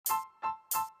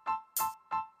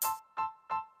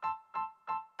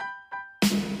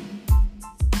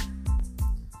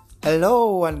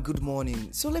Hello and good morning.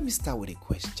 So let me start with a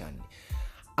question.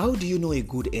 How do you know a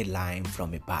good headline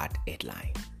from a bad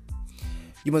headline?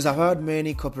 You must have heard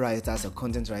many copywriters or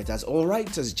content writers or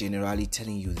writers generally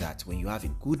telling you that when you have a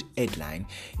good headline,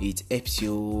 it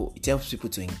helps people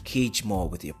to engage more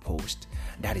with your post.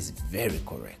 That is very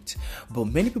correct. But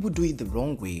many people do it the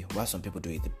wrong way, while some people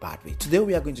do it the bad way. Today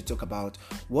we are going to talk about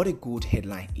what a good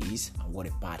headline is and what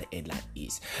a bad headline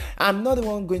is. I'm not the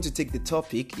one going to take the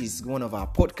topic, it's one of our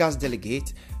podcast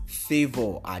delegates,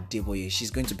 Favour Adeboye. She's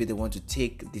going to be the one to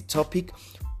take the topic,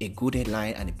 a good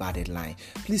headline and a bad headline.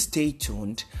 Please stay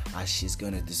tuned as she's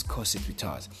going to discuss it with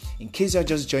us. In case you're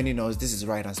just joining us, this is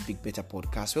Write and Speak Better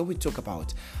podcast, where we talk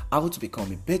about how to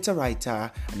become a better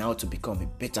writer and how to become a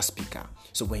better speaker.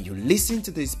 So when you listen to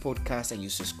this podcast and you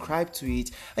subscribe to it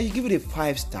and you give it a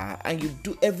 5-star and you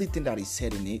do everything that is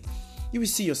said in it, you will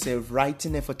see yourself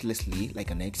writing effortlessly like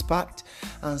an expert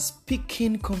and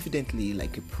speaking confidently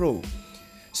like a pro.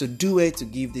 So do it to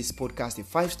give this podcast a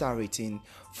 5-star rating,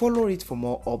 follow it for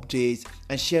more updates,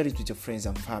 and share it with your friends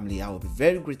and family. I will be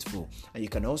very grateful. And you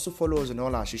can also follow us on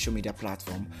all our social media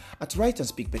platforms at Write and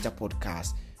Speak Better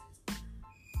Podcast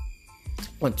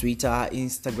on Twitter,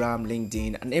 Instagram,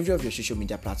 LinkedIn, and every of your social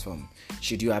media platform.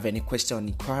 Should you have any questions or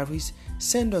inquiries,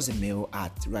 send us a mail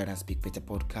at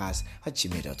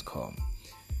writeandspeakbetterpodcast@gmail.com.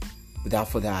 Without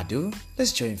further ado,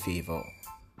 let's join Favour.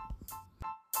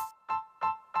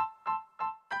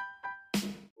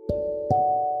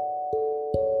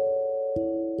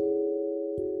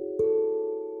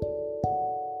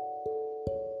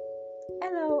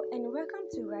 Hello and welcome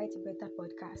to Write Better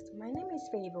Podcast. My name is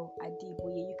Favour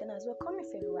Adeboye. You can as well call me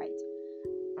Favourite.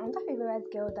 I'm the favorite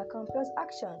girl that compares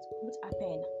actions with a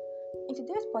pen. In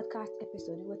today's podcast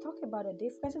episode, we will talk about the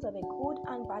differences of a good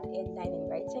and bad headline in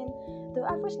writing, the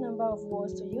average number of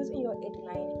words to use in your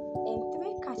headline, and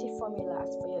 3 catchy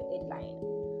formulas for your headline.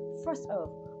 First off,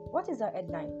 what is a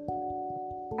headline?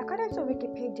 According to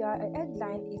Wikipedia, a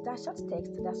headline is that short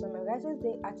text that summarizes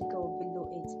the article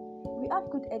below it. We have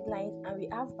good headlines and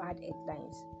we have bad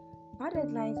headlines. Bad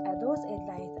headlines are those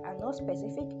headlines that are not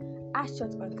specific, are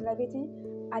short on clarity,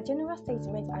 are general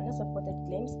statements and not supported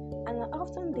claims, and are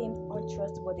often deemed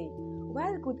untrustworthy,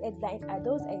 while good headlines are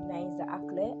those headlines that are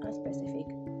clear and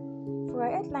specific. For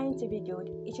a headline to be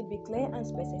good, it should be clear and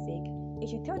specific.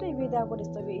 It should tell the reader what the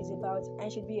story is about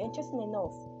and should be interesting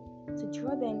enough to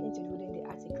draw them into reading the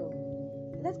article.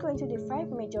 Let's go into the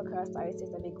 5 major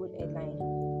characteristics of a good headline.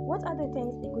 What are the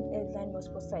things a good headline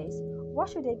must possess? What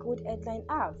should a good headline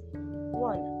have?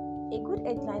 1. A good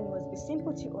headline must be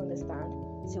simple to understand.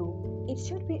 2. It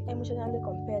should be emotionally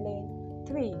compelling.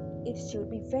 3. It should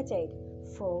be vetted.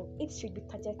 4. It should be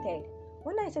targeted.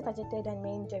 When I say targeted, I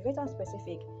mean direct and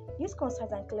specific. Use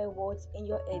concise and clear words in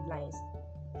your headlines.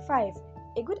 5.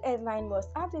 A good headline must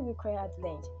have the required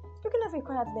length. Speaking of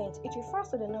required length, it refers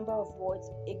to the number of words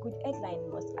a good headline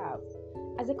must have.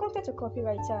 As a content or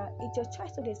copywriter, it's your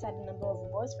choice to decide the number of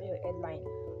words for your headline.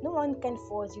 No one can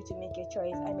force you to make a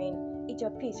choice. It's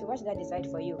your piece, so why should I decide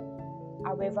for you?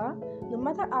 However, no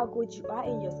matter how good you are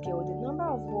in your skill, the number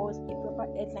of words a proper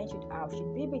headline should have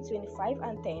should be between 5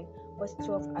 and 10, but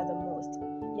 12 at the most.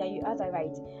 Yeah, you are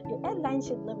right. Your headline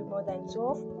should not be more than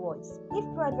 12 words. If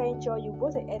peradventure you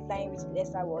wrote a headline with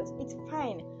lesser words, it's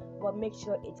fine, but make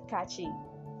sure it's catchy.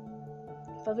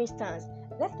 For instance,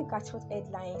 let's look at short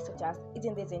headlines such as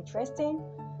 "Isn't this interesting?"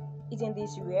 "Isn't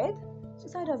this weird?"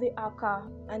 "Suicide of a hawker,"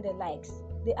 and the likes.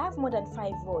 They have more than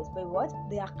 5 words, but what?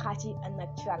 They are catchy and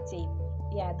attractive.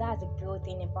 Yeah, that's a good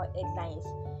thing about headlines.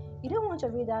 You don't want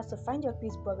your readers to find your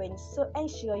piece boring, so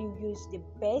ensure you use the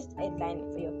best headline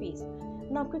for your piece.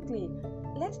 Now quickly,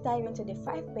 let's dive into the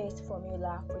 5 best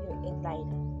formula for your headline.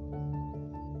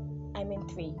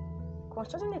 3.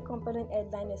 Constructing a compelling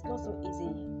headline is not so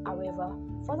easy. However,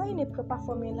 following a proper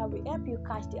formula will help you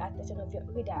catch the attention of your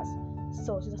readers.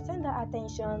 So, to sustain that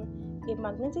attention, a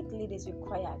magnetic lead is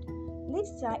required.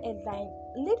 Leads and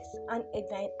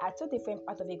headline are 2 different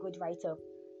parts of a good write-up,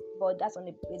 but that's on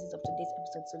the basis of today's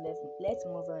episode, so let's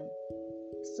move on.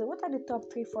 So, what are the top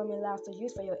 3 formulas to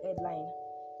use for your headline?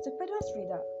 Stupendous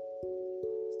reader.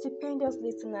 Stupendous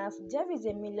listeners, there is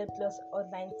a million-plus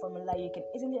online formula you can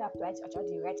easily apply to attract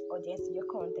the right audience to your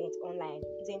content online,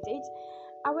 isn't it?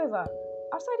 However,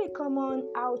 outside the common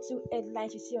how-to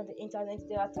headlines you see on the internet,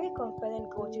 there are 3 compelling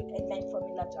go-to headline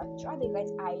formula to attract the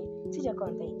right eye to your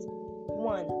content.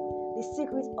 1. The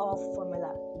secret of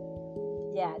formula.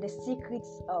 Yeah, the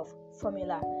secrets of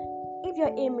formula. If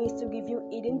your aim is to reveal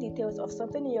hidden details of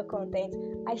something in your content,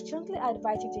 I strongly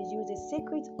advise you to use the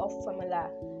secret of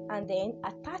formula and then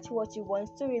attach what you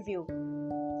want to reveal.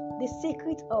 The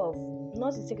secret of,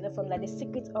 not the secret of formula, the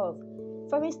secret of.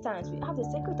 For instance, we have the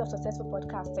secret of successful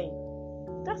podcasting.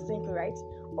 That's simple, right?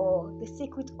 Or the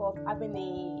secret of having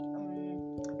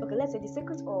let's say the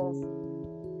secret of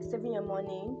saving your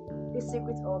money, the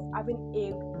secret of having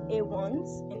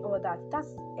A1s and all that.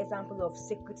 That's example of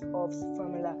secret of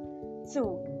formula.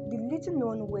 2. The little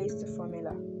known ways to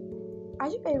formula. Are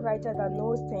you a writer that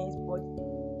knows things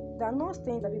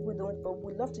that people don't but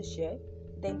would love to share?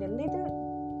 Then the little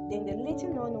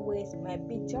known ways might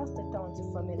be just a turn to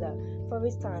formula. For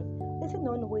instance, little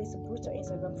known ways to boost your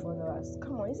Instagram followers.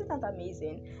 Come on, isn't that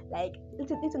amazing? Like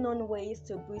little known ways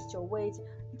to boost your weight,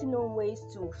 little known ways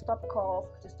to stop cough,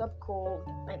 to stop cold,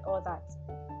 and all that.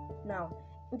 Now,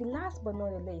 the last but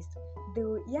not the least,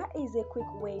 here is a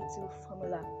quick way to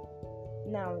formula.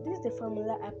 Now, this is the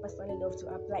formula I personally love to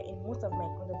apply in most of my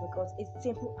content because it's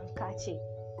simple and catchy.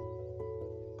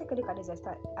 Take a look at these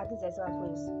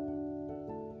examples.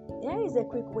 Here is a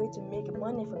quick way to make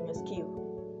money from your skill.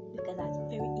 Because that's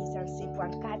very easy and simple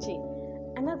and catchy.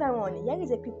 Another one, here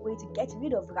is a quick way to get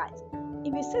rid of rat.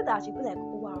 If you say that, you'll be like,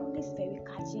 oh, wow, this is very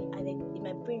catchy and it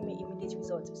might bring me immediate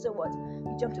results. So what?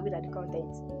 You jump to it at the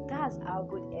content. That's how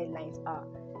good headlines are.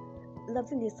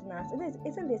 Lovely listeners,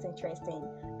 isn't this interesting?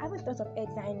 I haven't thought of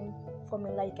headline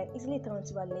formula you can easily turn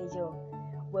to at leisure.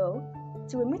 Well,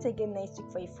 till we meet again next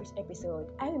week for a fresh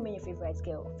episode, I remain your favorite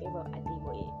girl, Favour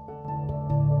Adeboye.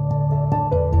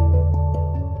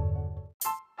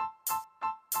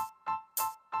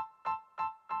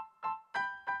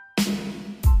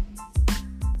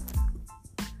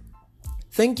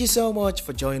 Thank you so much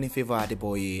for joining Favour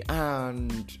Adeboye,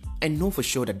 and I know for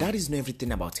sure that is not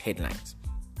everything about headlines.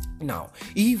 Now,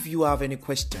 if you have any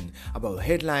question about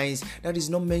headlines that is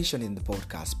not mentioned in the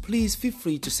podcast, please feel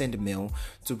free to send a mail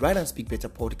to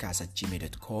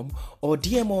writeandspeakbetterpodcast@gmail.com or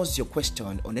DM us your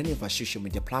question on any of our social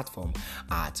media platform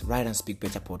at Write and Speak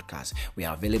Better Podcast. We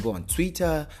are available on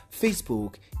Twitter,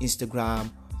 Facebook,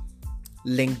 Instagram,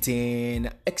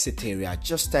 LinkedIn, etc.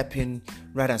 Just type in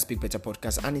Write and Speak Better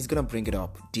Podcast and it's gonna bring it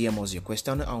up. DM us your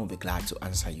question and I'll be glad to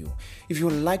answer you. If you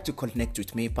would like to connect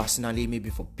with me personally, maybe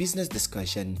for business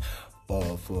discussion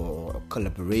or for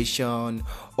collaboration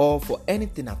or for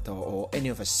anything at all or any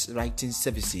of us writing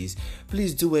services,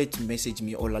 please do it. Message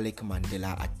me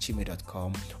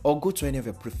olalekamandela@gmail.com or go to any of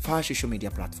your preferred social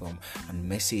media platform and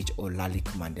message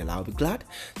Olalekamandela. I'll be glad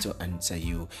to answer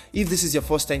you. If this is your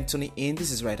first time tuning in,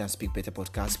 this is Write and Speak Better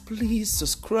Podcast. Please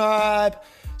subscribe.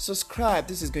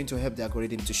 This is going to help the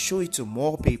algorithm to show it to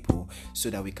more people so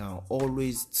that it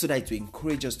will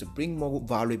encourage us to bring more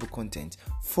valuable content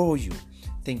for you.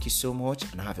 Thank you so much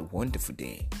and have a wonderful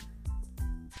day.